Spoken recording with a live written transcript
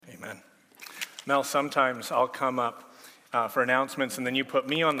Amen. Mel, sometimes I'll come up for announcements and then you put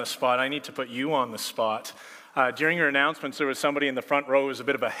me on the spot. I need to put you on the spot. During your announcements, there was somebody in the front row who was a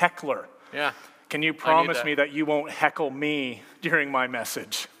bit of a heckler. Yeah. Can you promise me that you won't heckle me during my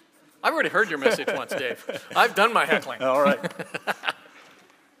message? I've already heard your message once, Dave. I've done my heckling. All right.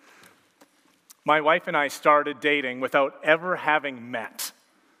 My wife and I started dating without ever having met.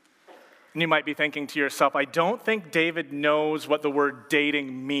 And you might be thinking to yourself, I don't think David knows what the word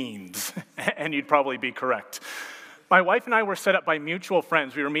dating means. And you'd probably be correct. My wife and I were set up by mutual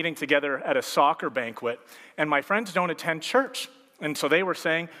friends. We were meeting together at a soccer banquet, and my friends don't attend church. And so they were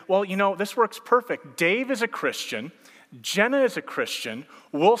saying, well, you know, this works perfect. Dave is a Christian. Jenna is a Christian.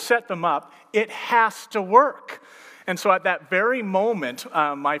 We'll set them up. It has to work. And so at that very moment,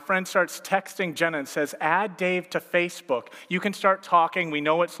 my friend starts texting Jenna and says, add Dave to Facebook. You can start talking. We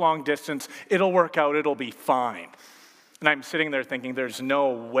know it's long distance. It'll work out. It'll be fine. And I'm sitting there thinking, there's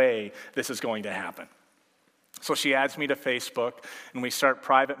no way this is going to happen. So she adds me to Facebook, and we start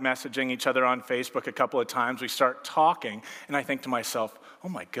private messaging each other on Facebook a couple of times. We start talking, and I think to myself, oh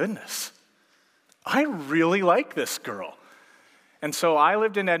my goodness, I really like this girl. And so I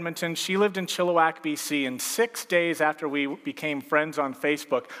lived in Edmonton, she lived in Chilliwack, BC, and 6 days after we became friends on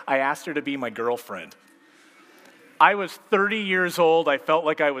Facebook, I asked her to be my girlfriend. I was 30 years old, I felt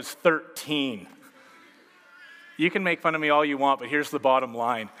like I was 13. You can make fun of me all you want, but here's the bottom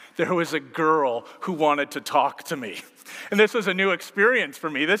line. There was a girl who wanted to talk to me. And this was a new experience for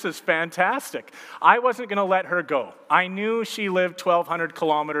me. This is fantastic. I wasn't going to let her go. I knew she lived 1,200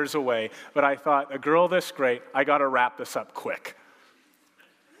 kilometers away, but I thought, a girl this great, I got to wrap this up quick.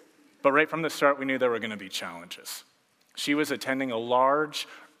 But right from the start, we knew there were going to be challenges. She was attending a large,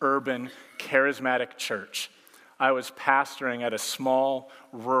 urban, charismatic church. I was pastoring at a small,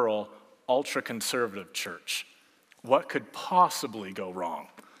 rural, ultra-conservative church. What could possibly go wrong?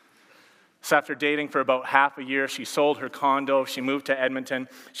 So after dating for about half a year, she sold her condo, she moved to Edmonton.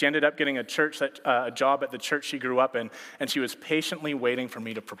 She ended up getting a job at the church she grew up in, and she was patiently waiting for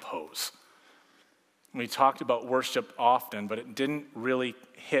me to propose. We talked about worship often, but it didn't really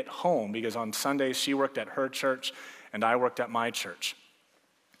hit home because on Sundays she worked at her church and I worked at my church.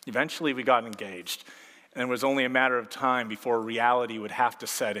 Eventually we got engaged, and it was only a matter of time before reality would have to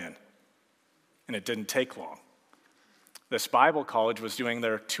set in. And it didn't take long. This Bible college was doing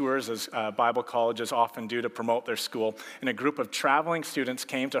their tours, as Bible colleges often do, to promote their school. And a group of traveling students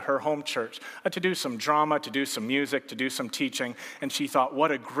came to her home church to do some drama, to do some music, to do some teaching. And she thought,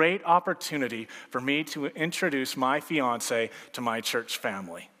 what a great opportunity for me to introduce my fiance to my church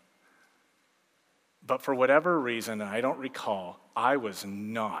family. But for whatever reason, and I don't recall, I was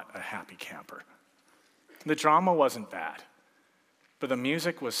not a happy camper. The drama wasn't bad, but the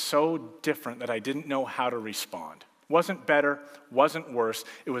music was so different that I didn't know how to respond. Wasn't better, wasn't worse,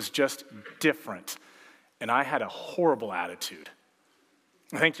 it was just different. And I had a horrible attitude.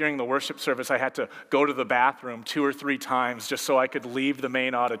 I think during the worship service, I had to go to the bathroom 2 or 3 times just so I could leave the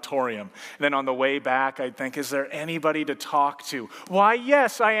main auditorium. And then on the way back, I'd think, is there anybody to talk to? Why,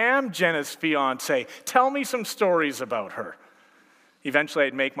 yes, I am Jenna's fiance. Tell me some stories about her. Eventually,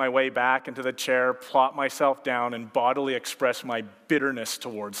 I'd make my way back into the chair, plop myself down, and bodily express my bitterness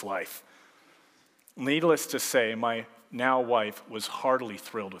towards life. Needless to say, my now wife was heartily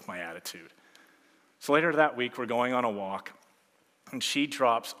thrilled with my attitude. So later that week, we're going on a walk, and she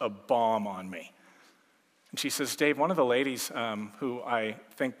drops a bomb on me. And she says, Dave, one of the ladies who I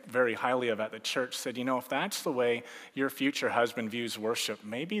think very highly of at the church said, you know, if that's the way your future husband views worship,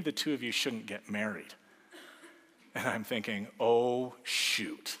 maybe the two of you shouldn't get married. And I'm thinking, oh,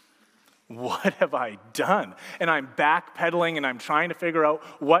 shoot. What have I done? And I'm backpedaling and I'm trying to figure out,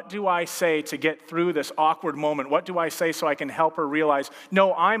 what do I say to get through this awkward moment? What do I say so I can help her realize,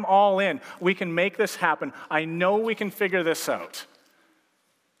 no, I'm all in. We can make this happen. I know we can figure this out.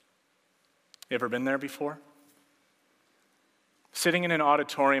 You ever been there before? Sitting in an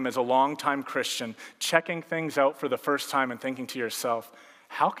auditorium as a longtime Christian, checking things out for the first time and thinking to yourself,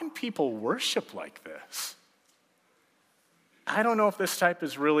 how can people worship like this? I don't know if this type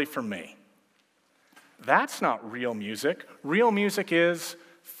is really for me. That's not real music. Real music is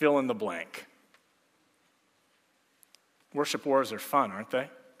fill in the blank. Worship wars are fun, aren't they?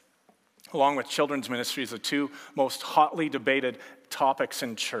 Along with children's ministries, the two most hotly debated topics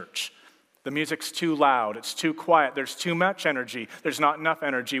in church. The music's too loud, it's too quiet, there's too much energy, there's not enough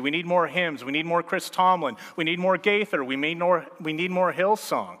energy. We need more hymns, we need more Chris Tomlin, we need more Gaither, we need more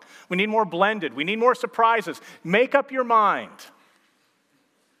Hillsong, we need more blended, we need more surprises. Make up your mind.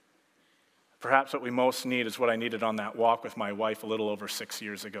 Perhaps what we most need is what I needed on that walk with my wife a little over 6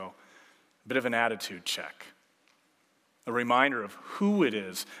 years ago. A bit of an attitude check. a reminder of who it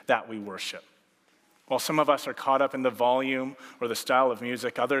is that we worship. While some of us are caught up in the volume or the style of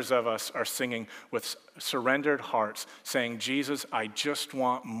music, others of us are singing with surrendered hearts, saying, Jesus, I just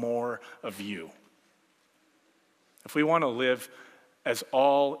want more of you. If we want to live as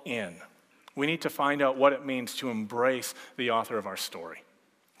all in, we need to find out what it means to embrace the author of our story.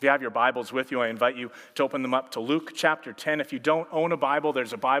 If you have your Bibles with you, I invite you to open them up to Luke chapter 10. If you don't own a Bible,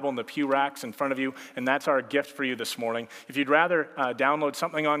 there's a Bible in the pew racks in front of you, and that's our gift for you this morning. If you'd rather download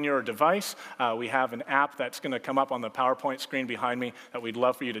something on your device, we have an app that's going to come up on the PowerPoint screen behind me that we'd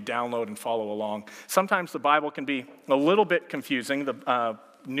love for you to download and follow along. Sometimes the Bible can be a little bit confusing. The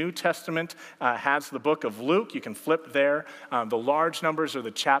New Testament has the book of Luke. You can flip there. The large numbers are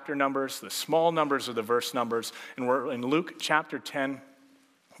the chapter numbers. The small numbers are the verse numbers. And we're in Luke chapter 10,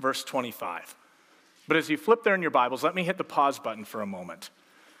 verse 25. But as you flip there in your Bibles, let me hit the pause button for a moment.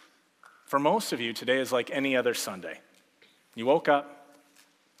 For most of you, today is like any other Sunday. You woke up,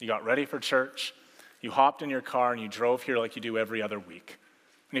 you got ready for church, you hopped in your car, and you drove here like you do every other week.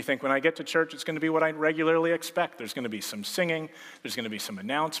 And you think, when I get to church, it's going to be what I regularly expect. There's going to be some singing, there's going to be some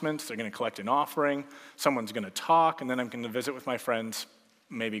announcements, they're going to collect an offering, someone's going to talk, and then I'm going to visit with my friends,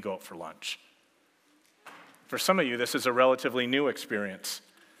 maybe go out for lunch. For some of you, this is a relatively new experience.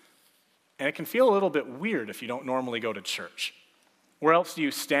 And it can feel a little bit weird if you don't normally go to church. Where else do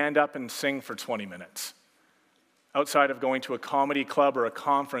you stand up and sing for 20 minutes? Outside of going to a comedy club or a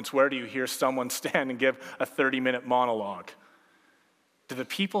conference, where do you hear someone stand and give a 30-minute monologue? Do the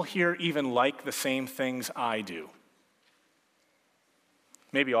people here even like the same things I do?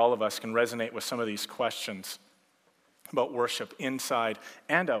 Maybe all of us can resonate with some of these questions about worship inside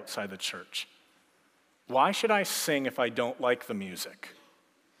and outside the church. Why should I sing if I don't like the music?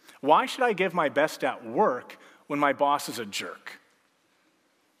 Why should I give my best at work when my boss is a jerk?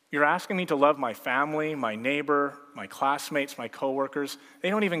 You're asking me to love my family, my neighbor, my classmates, my coworkers.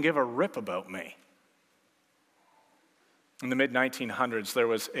 They don't even give a rip about me. In the mid-1900s, there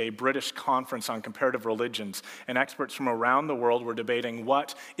was a British conference on comparative religions, and experts from around the world were debating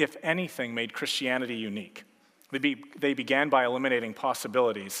what, if anything, made Christianity unique. They began by eliminating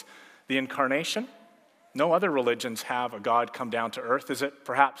possibilities. The incarnation? No other religions have a God come down to earth. Is it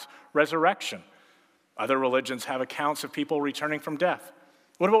perhaps resurrection? Other religions have accounts of people returning from death.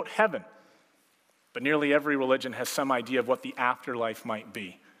 What about heaven? But nearly every religion has some idea of what the afterlife might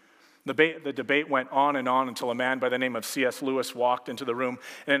be. The debate went on until a man by the name of C.S. Lewis walked into the room,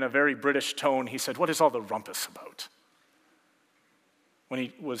 and in a very British tone, he said, "What is all the rumpus about?" When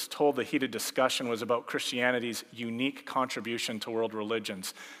he was told the heated discussion was about Christianity's unique contribution to world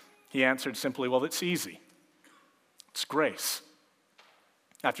religions, he answered simply, "Well, it's easy. It's grace."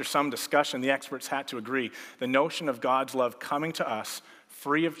 After some discussion, the experts had to agree. The notion of God's love coming to us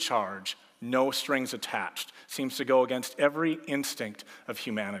free of charge, no strings attached, seems to go against every instinct of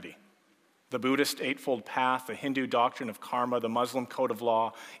humanity. The Buddhist Eightfold Path, the Hindu doctrine of karma, the Muslim code of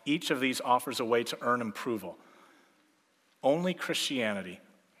law, each of these offers a way to earn approval. Only Christianity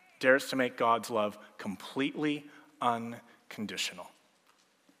dares to make God's love completely unconditional.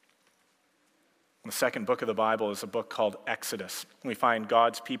 The second book of the Bible is a book called Exodus. We find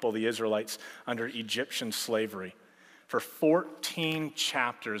God's people, the Israelites, under Egyptian slavery. For 14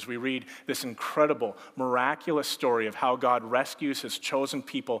 chapters, we read this incredible, miraculous story of how God rescues his chosen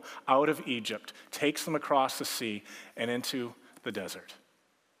people out of Egypt, takes them across the sea and into the desert.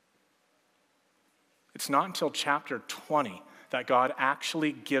 It's not until chapter 20 that God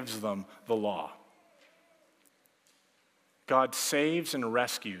actually gives them the law. God saves and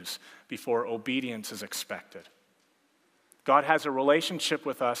rescues before obedience is expected. God has a relationship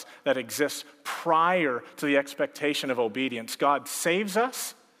with us that exists prior to the expectation of obedience. God saves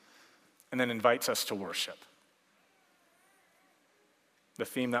us and then invites us to worship. The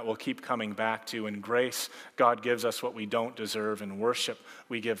theme that we'll keep coming back to: in grace, God gives us what we don't deserve. In worship,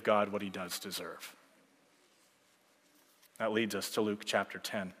 we give God what he does deserve. That leads us to Luke chapter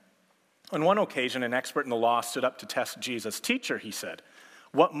 10. On one occasion, an expert in the law stood up to test Jesus. "Teacher," he said,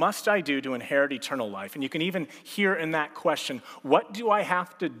 "what must I do to inherit eternal life?" And you can even hear in that question, "What do I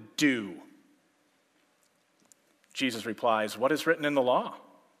have to do?" Jesus replies, "What is written in the law?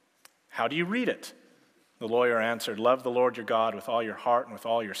 How do you read it?" The lawyer answered, "Love the Lord your God with all your heart and with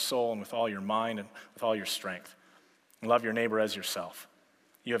all your soul and with all your mind and with all your strength. And love your neighbor as yourself."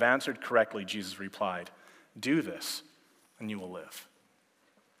 "You have answered correctly," Jesus replied. "Do this and you will live."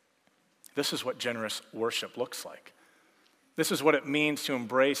 This is what generous worship looks like. This is what it means to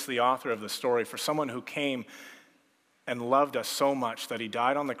embrace the author of the story, for someone who came and loved us so much that he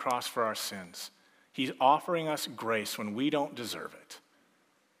died on the cross for our sins. He's offering us grace when we don't deserve it.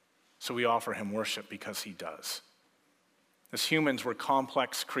 So we offer him worship because he does. As humans, we're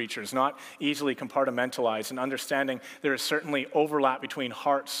complex creatures, not easily compartmentalized, and understanding there is certainly overlap between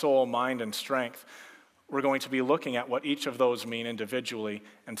heart, soul, mind, and strength. We're going to be looking at what each of those mean individually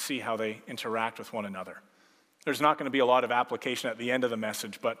and see how they interact with one another. There's not going to be a lot of application at the end of the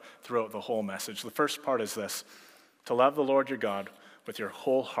message, but throughout the whole message. The first part is this: to love the Lord your God with your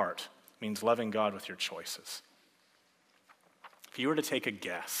whole heart means loving God with your choices. If you were to take a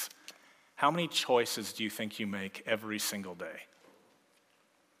guess, how many choices do you think you make every single day?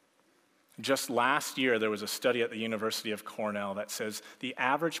 Just last year, there was a study at the University of Cornell that says the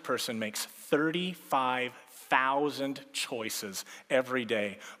average person makes 35,000 choices every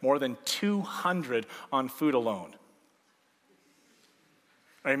day, more than 200 on food alone.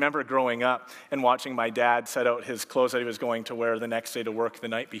 I remember growing up and watching my dad set out his clothes that he was going to wear the next day to work the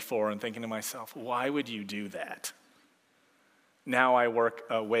night before and thinking to myself, why would you do that? Now I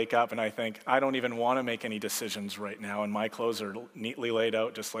wake up and I think, I don't even want to make any decisions right now, and my clothes are neatly laid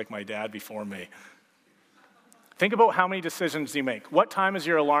out just like my dad before me. Think about how many decisions you make. What time is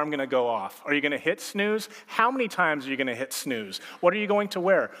your alarm going to go off? Are you going to hit snooze? How many times are you going to hit snooze? What are you going to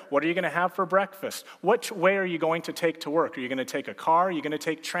wear? What are you going to have for breakfast? Which way are you going to take to work? Are you going to take a car? Are you going to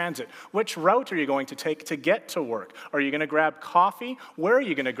take transit? Which route are you going to take to get to work? Are you going to grab coffee? Where are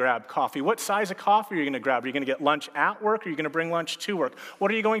you going to grab coffee? What size of coffee are you going to grab? Are you going to get lunch at work? Or are you going to bring lunch to work? What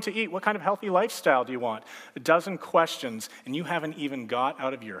are you going to eat? What kind of healthy lifestyle do you want? A dozen questions, and you haven't even got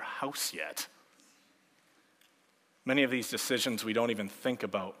out of your house yet. Many of these decisions we don't even think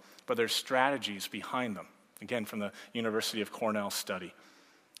about, but there's strategies behind them. Again, from the University of Cornell study.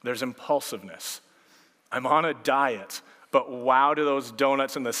 There's impulsiveness. I'm on a diet, but wow, do those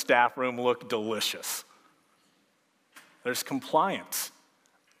donuts in the staff room look delicious. There's compliance.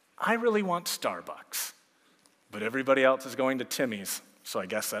 I really want Starbucks, but everybody else is going to Timmy's, so I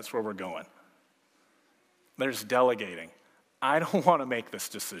guess that's where we're going. There's delegating. I don't want to make this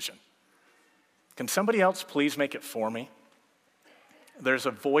decision. Can somebody else please make it for me? There's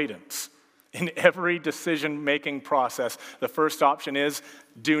avoidance. In every decision-making process, the first option is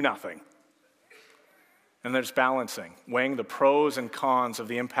do nothing. And there's balancing, weighing the pros and cons of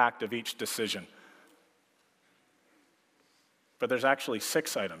the impact of each decision. But there's actually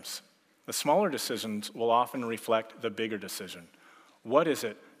 6 items. The smaller decisions will often reflect the bigger decision. What is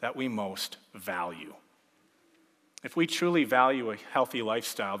it that we most value? If we truly value a healthy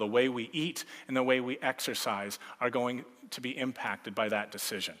lifestyle, the way we eat and the way we exercise are going to be impacted by that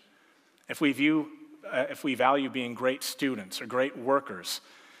decision. If we value being great students or great workers,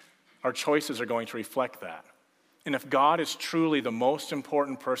 our choices are going to reflect that. And if God is truly the most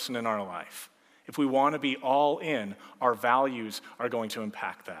important person in our life, if we want to be all in, our values are going to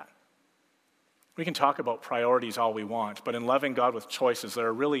impact that. We can talk about priorities all we want, but in loving God with choices, there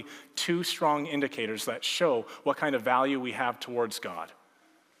are really 2 strong indicators that show what kind of value we have towards God: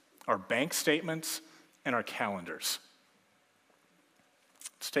 our bank statements and our calendars.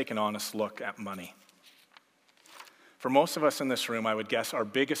 Let's take an honest look at money. For most of us in this room, I would guess our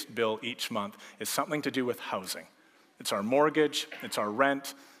biggest bill each month is something to do with housing. It's our mortgage, it's our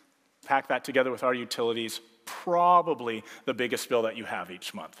rent. Pack that together with our utilities, probably the biggest bill that you have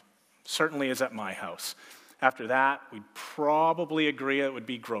each month. Certainly is at my house. After that, we'd probably agree it would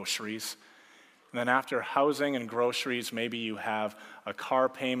be groceries. And then after housing and groceries, maybe you have a car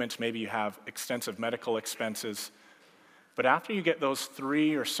payment, maybe you have extensive medical expenses. But after you get those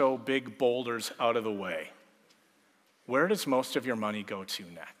 3 or so big boulders out of the way, where does most of your money go to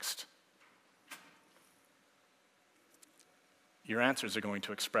next? Your answers are going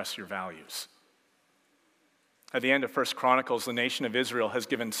to express your values. At the end of 1 Chronicles, the nation of Israel has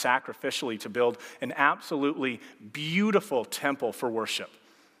given sacrificially to build an absolutely beautiful temple for worship.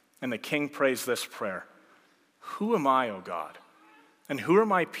 And the king prays this prayer: "Who am I, O God? And who are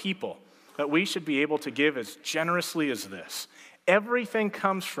my people that we should be able to give as generously as this? Everything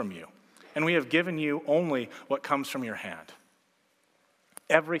comes from you, and we have given you only what comes from your hand."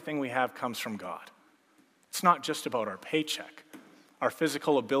 Everything we have comes from God. It's not just about our paycheck. Our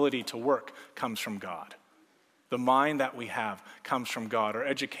physical ability to work comes from God. The mind that we have comes from God. Our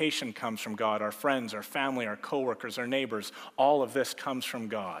education comes from God. Our friends, our family, our coworkers, our neighbors, all of this comes from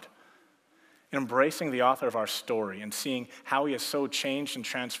God. Embracing the author of our story and seeing how he has so changed and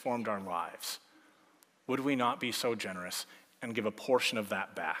transformed our lives, would we not be so generous and give a portion of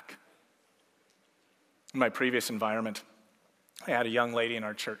that back? In my previous environment, I had a young lady in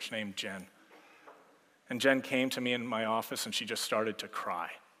our church named Jen. And Jen came to me in my office and she just started to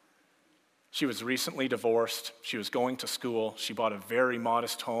cry. She was recently divorced. She was going to school. She bought a very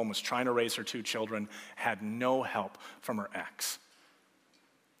modest home, was trying to raise her 2 children, had no help from her ex.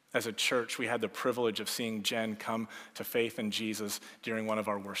 As a church, we had the privilege of seeing Jen come to faith in Jesus during one of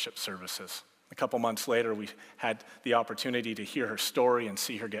our worship services. A couple months later, we had the opportunity to hear her story and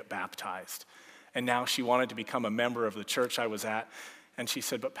see her get baptized. And now she wanted to become a member of the church I was at. And she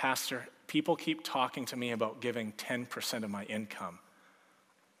said, "But Pastor, people keep talking to me about giving 10% of my income.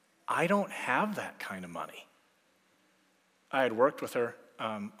 I don't have that kind of money." I had worked with her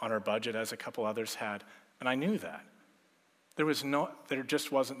on her budget, as a couple others had, and I knew that. There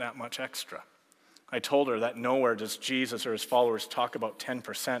just wasn't that much extra. I told her that nowhere does Jesus or his followers talk about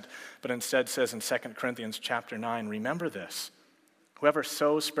 10%, but instead says in 2 Corinthians chapter 9, "Remember this, whoever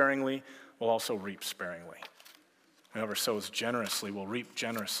sows sparingly will also reap sparingly. Whoever sows generously will reap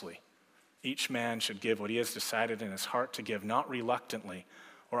generously. Each man should give what he has decided in his heart to give, not reluctantly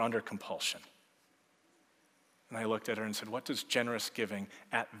or under compulsion." And I looked at her and said, "What does generous giving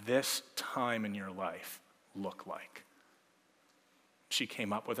at this time in your life look like?" She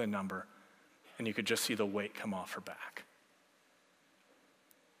came up with a number, and you could just see the weight come off her back.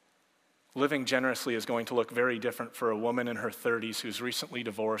 Living generously is going to look very different for a woman in her 30s who's recently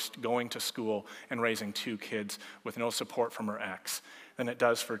divorced, going to school, and raising 2 kids with no support from her ex than it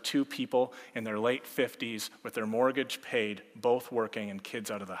does for 2 people in their late 50s with their mortgage paid, both working, and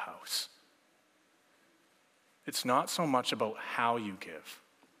kids out of the house. It's not so much about how you give.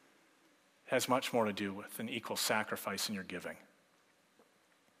 It has much more to do with an equal sacrifice in your giving.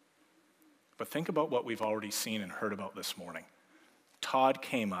 But think about what we've already seen and heard about this morning. Todd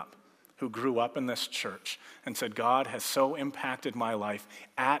came up, who grew up in this church, and said, "God has so impacted my life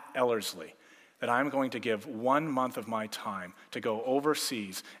at Ellerslie that I'm going to give 1 month of my time to go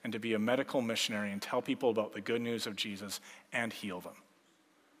overseas and to be a medical missionary and tell people about the good news of Jesus and heal them."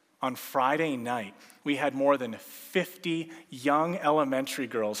 On Friday night, we had more than 50 young elementary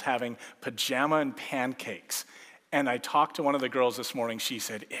girls having pajama and pancakes. And I talked to one of the girls this morning. She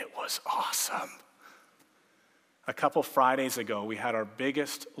said, "It was awesome." A couple Fridays ago, we had our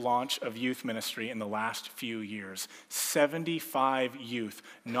biggest launch of youth ministry in the last few years. 75 youth,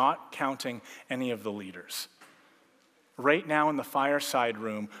 not counting any of the leaders. Right now in the fireside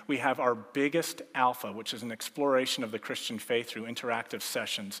room, we have our biggest Alpha, which is an exploration of the Christian faith through interactive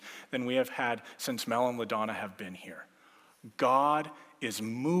sessions, than we have had since Mel and LaDonna have been here. God is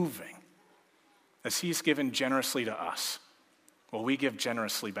moving. As he's given generously to us, will we give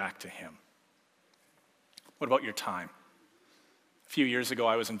generously back to him? What about your time? A few years ago,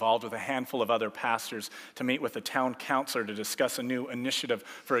 I was involved with a handful of other pastors to meet with the town councilor to discuss a new initiative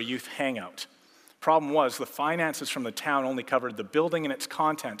for a youth hangout. Problem was, the finances from the town only covered the building and its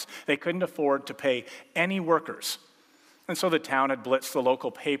contents. They couldn't afford to pay any workers. And so the town had blitzed the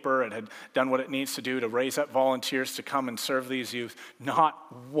local paper. It had done what it needs to do to raise up volunteers to come and serve these youth.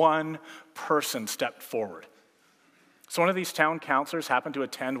 Not one person stepped forward. So one of these town councilors happened to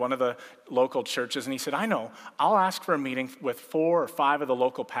attend one of the local churches, and he said, "I know, I'll ask for a meeting with 4 or 5 of the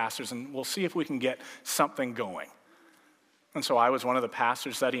local pastors, and we'll see if we can get something going." And so I was one of the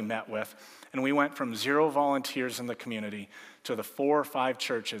pastors that he met with, and we went from 0 volunteers in the community to the 4 or 5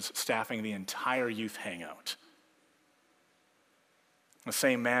 churches staffing the entire youth hangout. The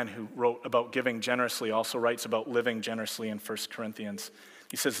same man who wrote about giving generously also writes about living generously in 1 Corinthians.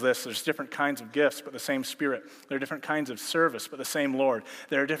 He says this: "There's different kinds of gifts, but the same Spirit. There are different kinds of service, but the same Lord.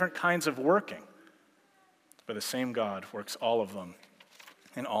 There are different kinds of working, but the same God works all of them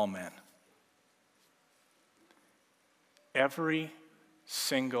in all men." Every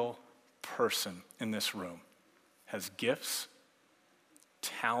single person in this room has gifts,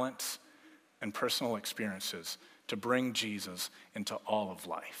 talents, and personal experiences to bring Jesus into all of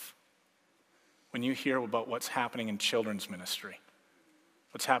life. When you hear about what's happening in children's ministry,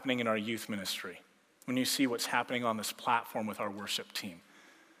 what's happening in our youth ministry, when you see what's happening on this platform with our worship team,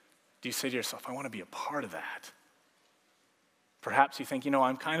 do you say to yourself, "I want to be a part of that"? Perhaps you think,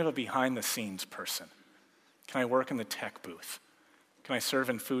 I'm kind of a behind-the-scenes person. Can I work in the tech booth? Can I serve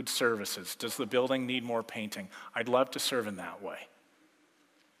in food services? Does the building need more painting? I'd love to serve in that way.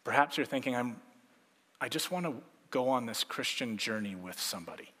 Perhaps you're thinking, I just want to go on this Christian journey with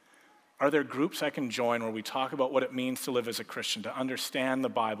somebody. Are there groups I can join where we talk about what it means to live as a Christian, to understand the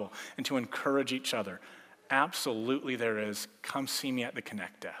Bible, and to encourage each other? Absolutely there is. Come see me at the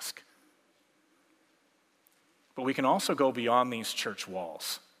Connect desk. But we can also go beyond these church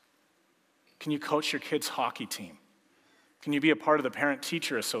walls. Can you coach your kids' hockey team? Can you be a part of the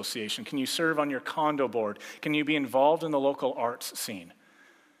parent-teacher association? Can you serve on your condo board? Can you be involved in the local arts scene?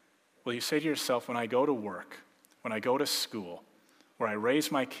 Will you say to yourself, when I go to work, when I go to school, where I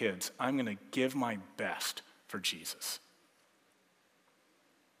raise my kids, I'm going to give my best for Jesus?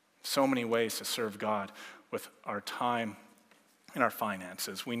 So many ways to serve God with our time in our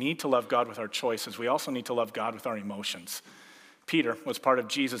finances. We need to love God with our choices. We also need to love God with our emotions. Peter was part of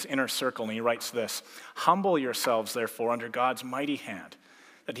Jesus' inner circle, and he writes this: "Humble yourselves, therefore, under God's mighty hand,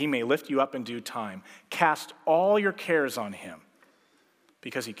 that he may lift you up in due time. Cast all your cares on him,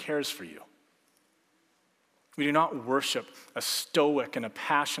 because he cares for you." We do not worship a stoic and a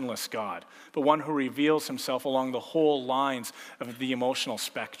passionless God, but one who reveals himself along the whole lines of the emotional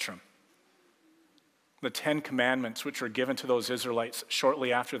spectrum. The 10 Commandments, which were given to those Israelites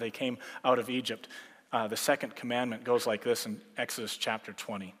shortly after they came out of Egypt, the second commandment goes like this in Exodus chapter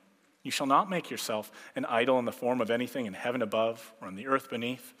 20. "You shall not make yourself an idol in the form of anything in heaven above, or on the earth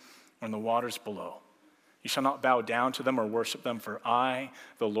beneath, or in the waters below. You shall not bow down to them or worship them, for I,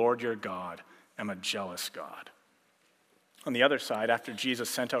 the Lord your God, am a jealous God." On the other side, after Jesus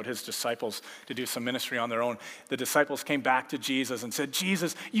sent out his disciples to do some ministry on their own, the disciples came back to Jesus and said,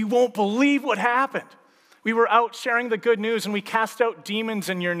 "Jesus, you won't believe what happened. We were out sharing the good news, and we cast out demons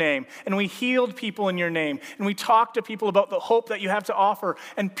in your name, and we healed people in your name, and we talked to people about the hope that you have to offer,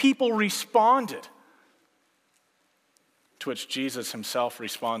 and people responded." To which Jesus himself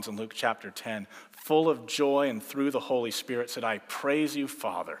responds in Luke chapter 10, full of joy and through the Holy Spirit, said, "I praise you,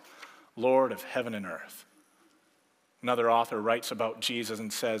 Father, Lord of heaven and earth." Another author writes about Jesus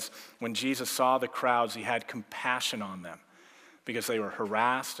and says, when Jesus saw the crowds, he had compassion on them because they were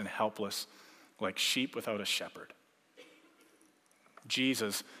harassed and helpless, like sheep without a shepherd.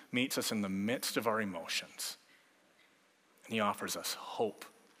 Jesus meets us in the midst of our emotions, and he offers us hope,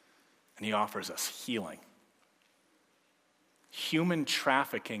 and he offers us healing. Human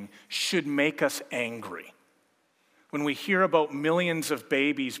trafficking should make us angry. When we hear about millions of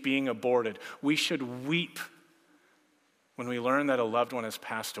babies being aborted, we should weep. When we learn that a loved one has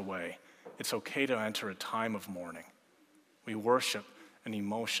passed away, it's okay to enter a time of mourning. We worship an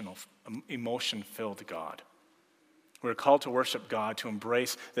emotion-filled God. We're called to worship God, to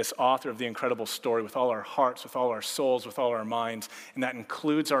embrace this author of the incredible story with all our hearts, with all our souls, with all our minds, and that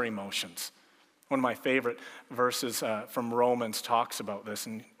includes our emotions. One of my favorite verses from Romans talks about this,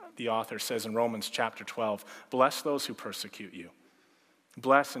 and the author says in Romans chapter 12, "Bless those who persecute you.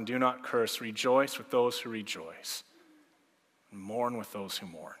 Bless and do not curse. Rejoice with those who rejoice. And mourn with those who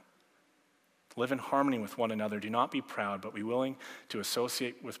mourn. Live in harmony with one another. Do not be proud, but be willing to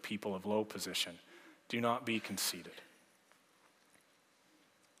associate with people of low position. Do not be conceited."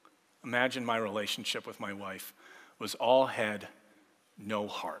 Imagine my relationship with my wife was all head, no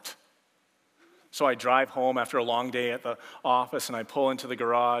heart. So I drive home after a long day at the office, and I pull into the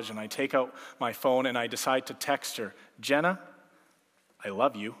garage, and I take out my phone, and I decide to text her, "Jenna, I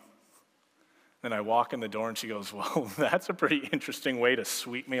love you." Then I walk in the door, and she goes, "Well, that's a pretty interesting way to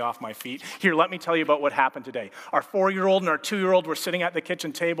sweep me off my feet. Here, let me tell you about what happened today. Our 4-year-old and our 2-year-old were sitting at the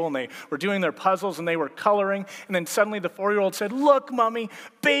kitchen table, and they were doing their puzzles, and they were coloring, and then suddenly the 4-year-old said, 'Look, Mommy,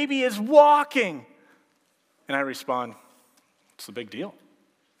 baby is walking.' And I respond, 'What's the big deal?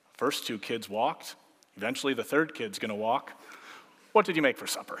 First 2 kids walked. Eventually the 3rd kid's going to walk. What did you make for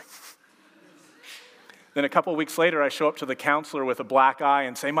supper?' Then a couple weeks later, I show up to the counselor with a black eye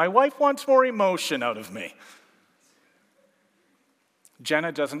and say, 'My wife wants more emotion out of me.'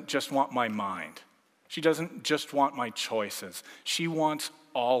 Jenna doesn't just want my mind. She doesn't just want my choices. She wants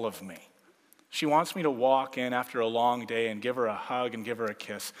all of me. She wants me to walk in after a long day and give her a hug and give her a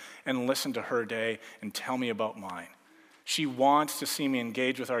kiss and listen to her day and tell me about mine. She wants to see me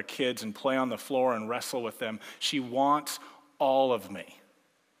engage with our kids and play on the floor and wrestle with them. She wants all of me."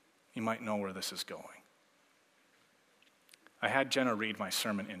 You might know where this is going. I had Jenna read my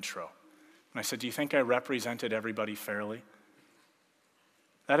sermon intro, and I said, "Do you think I represented everybody fairly?"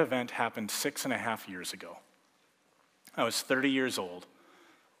 That event happened 6.5 years ago. I was 30 years old,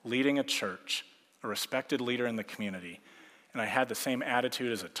 leading a church, a respected leader in the community, and I had the same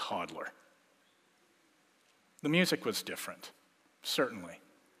attitude as a toddler. The music was different, certainly.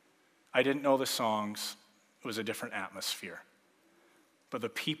 I didn't know the songs. It was a different atmosphere. But the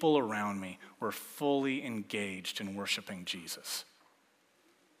people around me were fully engaged in worshiping Jesus.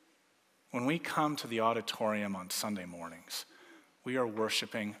 When we come to the auditorium on Sunday mornings, we are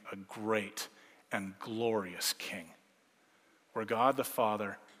worshiping a great and glorious King, where God the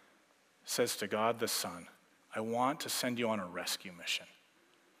Father says to God the Son, "I want to send you on a rescue mission.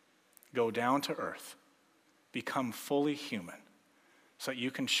 Go down to earth, become fully human, so that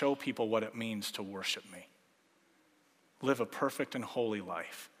you can show people what it means to worship me. Live a perfect and holy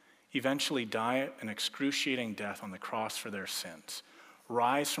life, eventually die an excruciating death on the cross for their sins,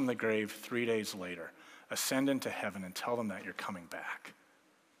 rise from the grave 3 days later, ascend into heaven, and tell them that you're coming back."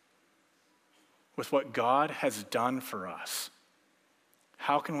 With what God has done for us,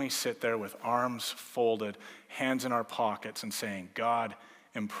 How can we sit there with arms folded, hands in our pockets, and saying, God,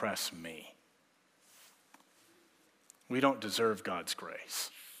 impress me? We don't deserve God's grace.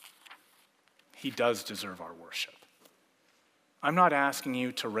 He does deserve our worship. I'm not asking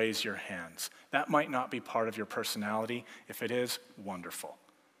you to raise your hands. That might not be part of your personality. If it is, wonderful.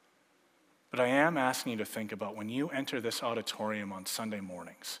 But I am asking you to think about when you enter this auditorium on Sunday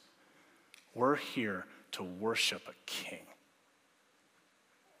mornings, we're here to worship a king.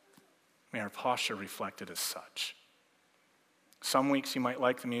 May our posture reflect it as such. Some weeks you might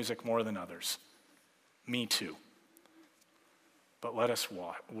like the music more than others. Me too. But let us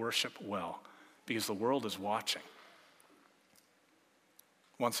worship well, because the world is watching.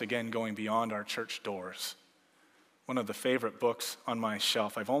 Once again, going beyond our church doors. One of the favorite books on my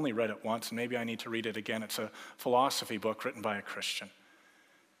shelf, I've only read it once, and maybe I need to read it again. It's a philosophy book written by a Christian.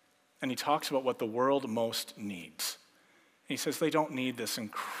 And he talks about what the world most needs. He says they don't need this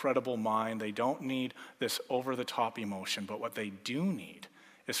incredible mind. They don't need this over-the-top emotion. But what they do need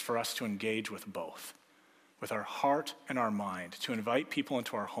is for us to engage with both, with our heart and our mind, to invite people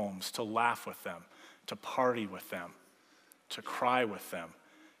into our homes, to laugh with them, to party with them, to cry with them,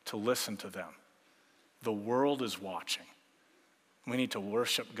 to listen to them. The world is watching. We need to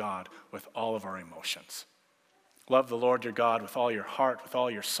worship God with all of our emotions. Love the Lord your God with all your heart, with all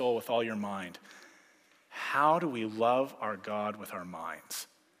your soul, with all your mind. How do we love our God with our minds?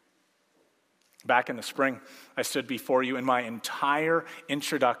 Back in the spring, I stood before you, and my entire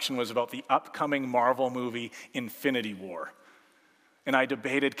introduction was about the upcoming Marvel movie, Infinity War. And I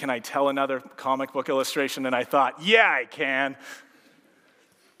debated, can I tell another comic book illustration? And I thought, yeah, I can.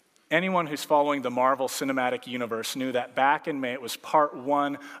 Anyone who's following the Marvel Cinematic Universe knew that back in May, it was part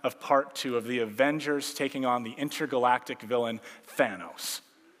 1 of part 2 of the Avengers taking on the intergalactic villain Thanos.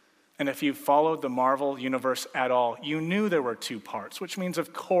 And if you followed the Marvel universe at all, you knew there were 2 parts, which means,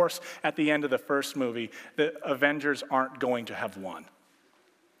 of course, at the end of the first movie, the Avengers aren't going to have won.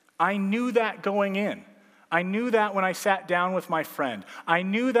 I knew that going in. I knew that when I sat down with my friend. I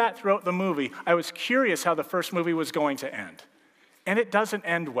knew that throughout the movie. I was curious how the first movie was going to end. And it doesn't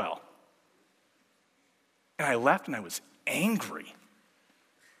end well. And I left and I was angry.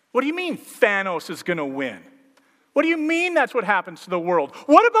 What do you mean Thanos is going to win? What do you mean that's what happens to the world?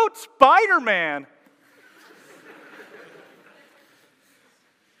 What about Spider-Man?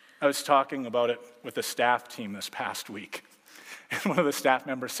 I was talking about it with the staff team this past week. And one of the staff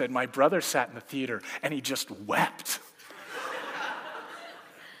members said, my brother sat in the theater and he just wept.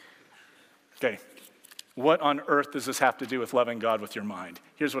 Okay, what on earth does this have to do with loving God with your mind?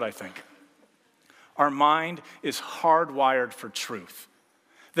 Here's what I think. Our mind is hardwired for truth.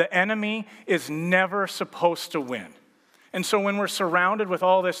 The enemy is never supposed to win. And so when we're surrounded with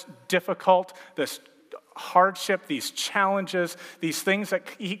all this difficult, this hardship, these challenges, these things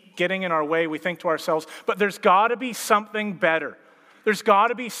that keep getting in our way, we think to ourselves, but there's got to be something better. There's got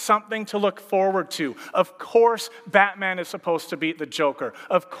to be something to look forward to. Of course, Batman is supposed to beat the Joker.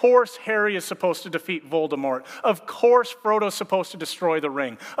 Of course, Harry is supposed to defeat Voldemort. Of course, Frodo's supposed to destroy the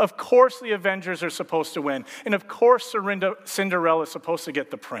ring. Of course, the Avengers are supposed to win. And of course, Cinderella is supposed to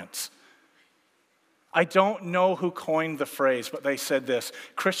get the prince. I don't know who coined the phrase, but they said this: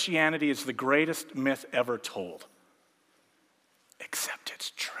 Christianity is the greatest myth ever told. Except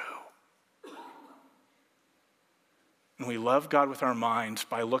it's true. And we love God with our minds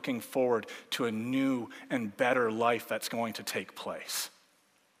by looking forward to a new and better life that's going to take place.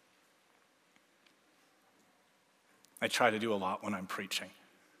 I try to do a lot when I'm preaching.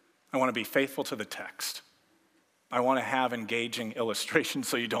 I want to be faithful to the text. I want to have engaging illustrations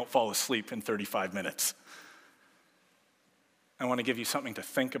so you don't fall asleep in 35 minutes. I want to give you something to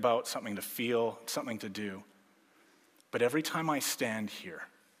think about, something to feel, something to do. But every time I stand here,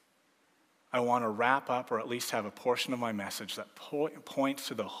 I want to wrap up or at least have a portion of my message that points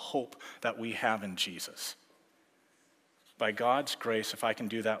to the hope that we have in Jesus. By God's grace, if I can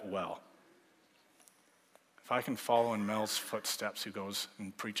do that well, if I can follow in Mel's footsteps, who goes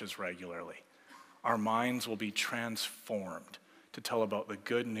and preaches regularly, our minds will be transformed to tell about the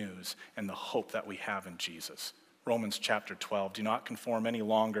good news and the hope that we have in Jesus. Romans chapter 12, do not conform any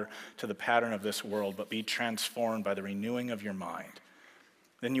longer to the pattern of this world, but be transformed by the renewing of your mind.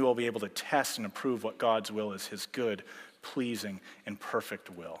 Then you will be able to test and approve what God's will is, his good, pleasing, and perfect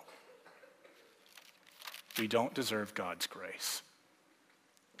will. We don't deserve God's grace.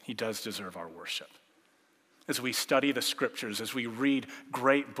 He does deserve our worship. As we study the scriptures, as we read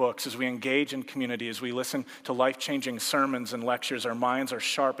great books, as we engage in community, as we listen to life-changing sermons and lectures, our minds are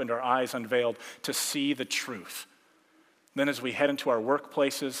sharpened, our eyes unveiled to see the truth. Then as we head into our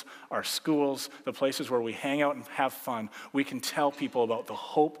workplaces, our schools, the places where we hang out and have fun, we can tell people about the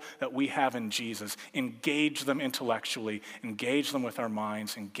hope that we have in Jesus, engage them intellectually, engage them with our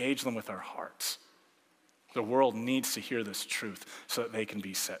minds, engage them with our hearts. The world needs to hear this truth so that they can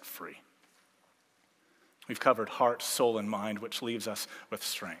be set free. We've covered heart, soul, and mind, which leaves us with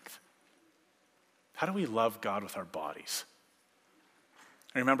strength. How do we love God with our bodies?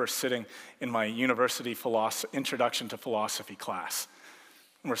 I remember sitting in my university introduction to philosophy class.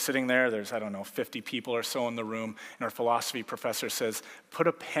 And we're sitting there, there's, 50 people or so in the room, and our philosophy professor says, put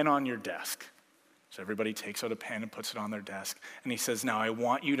a pen on your desk. So everybody takes out a pen and puts it on their desk. And he says, now I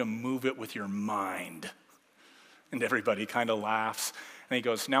want you to move it with your mind. And everybody kind of laughs. And he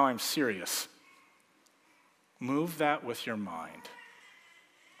goes, now I'm serious. Move that with your mind.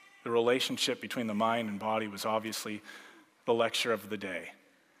 The relationship between the mind and body was obviously the lecture of the day.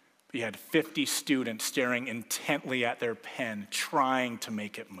 We had 50 students staring intently at their pen, trying to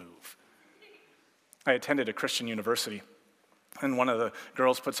make it move. I attended a Christian university, and one of the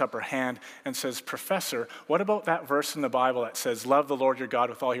girls puts up her hand and says, Professor, what about that verse in the Bible that says, love the Lord your God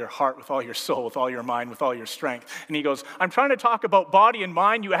with all your heart, with all your soul, with all your mind, with all your strength? And he goes, I'm trying to talk about body and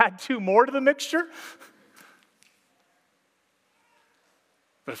mind. You add two more to the mixture?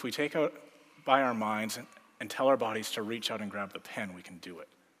 But if we take out by our minds and tell our bodies to reach out and grab the pen, we can do it.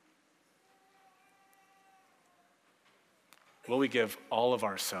 Will we give all of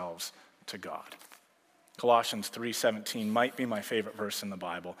ourselves to God? Colossians 3:17 might be my favorite verse in the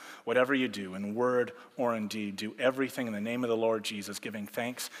Bible. Whatever you do, in word or in deed, do everything in the name of the Lord Jesus, giving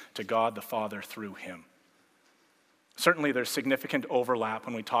thanks to God the Father through him. Certainly there's significant overlap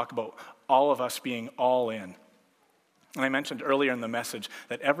when we talk about all of us being all in. And I mentioned earlier in the message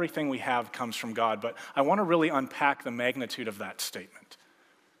that everything we have comes from God, but I want to really unpack the magnitude of that statement.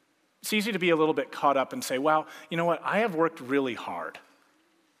 It's easy to be a little bit caught up and say, wow, you know what? I have worked really hard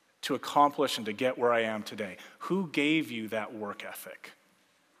to accomplish and to get where I am today. Who gave you that work ethic?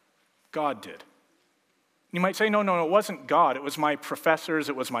 God did. You might say, no, it wasn't God. It was my professors,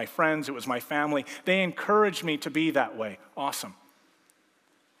 it was my friends, it was my family. They encouraged me to be that way. Awesome.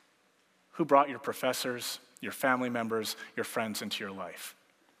 Who brought your professors, your family members, your friends into your life?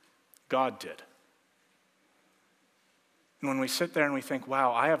 God did. And when we sit there and we think,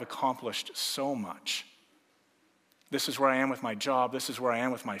 wow, I have accomplished so much. This is where I am with my job. This is where I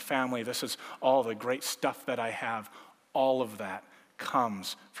am with my family. This is all the great stuff that I have. All of that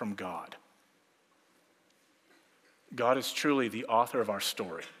comes from God. God is truly the author of our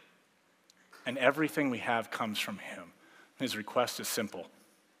story. And everything we have comes from him. His request is simple.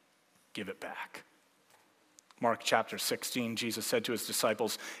 Give it back. Mark chapter 16, Jesus said to his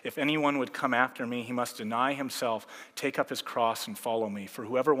disciples, if anyone would come after me, he must deny himself, take up his cross, and follow me. For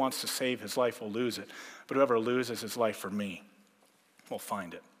whoever wants to save his life will lose it, but whoever loses his life for me will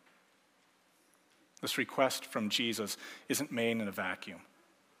find it. This request from Jesus isn't made in a vacuum.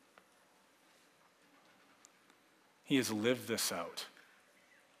 He has lived this out.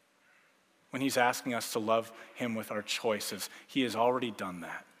 When he's asking us to love him with our choices, he has already done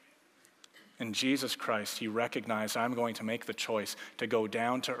that. In Jesus Christ, he recognized, I'm going to make the choice to go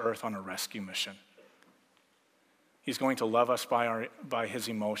down to earth on a rescue mission. He's going to love us by his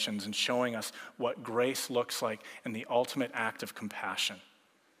emotions and showing us what grace looks like in the ultimate act of compassion.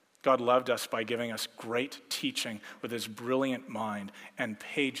 God loved us by giving us great teaching with his brilliant mind, and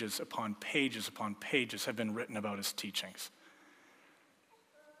pages upon pages upon pages have been written about his teachings.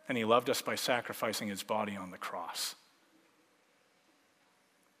 And he loved us by sacrificing his body on the cross.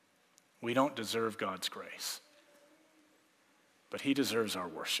 We don't deserve God's grace, but he deserves our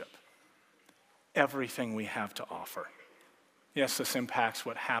worship. Everything we have to offer. Yes, this impacts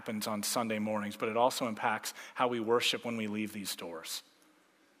what happens on Sunday mornings, but it also impacts how we worship when we leave these doors.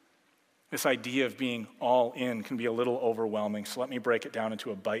 This idea of being all in can be a little overwhelming, so let me break it down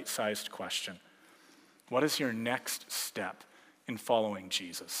into a bite-sized question. What is your next step in following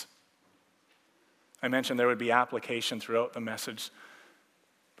Jesus? I mentioned there would be application throughout the message,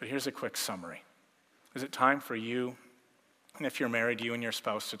 but here's a quick summary. Is it time for you, and if you're married, you and your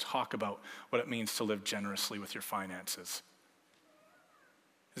spouse, to talk about what it means to live generously with your finances?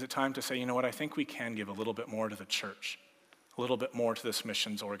 Is it time to say, you know what, I think we can give a little bit more to the church, a little bit more to this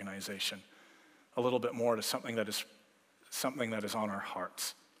missions organization, a little bit more to something that is on our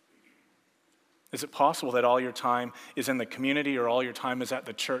hearts? Is it possible that all your time is in the community or all your time is at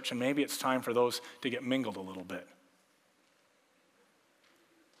the church, and maybe it's time for those to get mingled a little bit?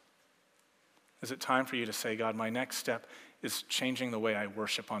 Is it time for you to say, God, my next step is changing the way I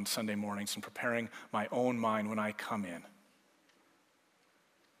worship on Sunday mornings and preparing my own mind when I come in?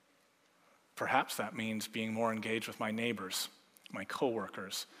 perhaps that means being more engaged with my neighbors, my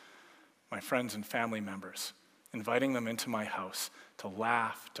coworkers, my friends and family members, inviting them into my house to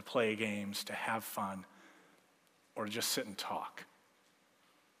laugh, to play games, to have fun, or to just sit and talk.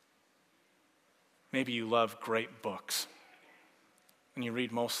 Maybe you love great books and you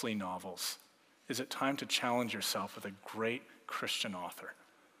read mostly novels. Is it time to challenge yourself with a great Christian author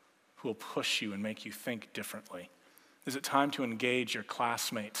who will push you and make you think differently? Is it time to engage your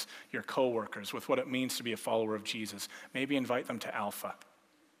classmates, your coworkers, with what it means to be a follower of Jesus? Maybe invite them to Alpha.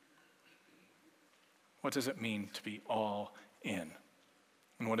 What does it mean to be all in?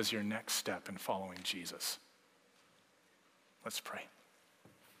 And what is your next step in following Jesus? Let's pray.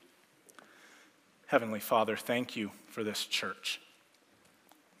 Heavenly Father, thank you for this church.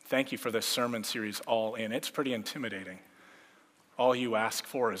 Thank you for this sermon series, All In. It's pretty intimidating. All you ask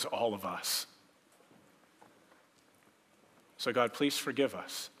for is all of us. So God, please forgive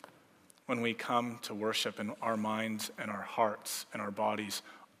us when we come to worship and our minds and our hearts and our bodies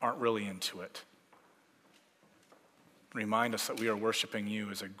aren't really into it. Remind us that we are worshiping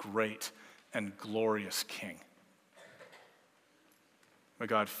you as a great and glorious King. May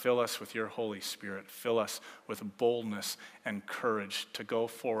God fill us with your Holy Spirit. Fill us with boldness and courage to go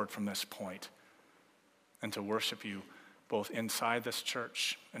forward from this point and to worship you both inside this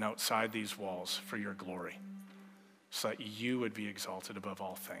church and outside these walls for your glory, so that you would be exalted above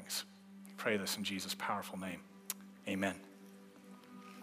all things. I pray this in Jesus' powerful name. Amen.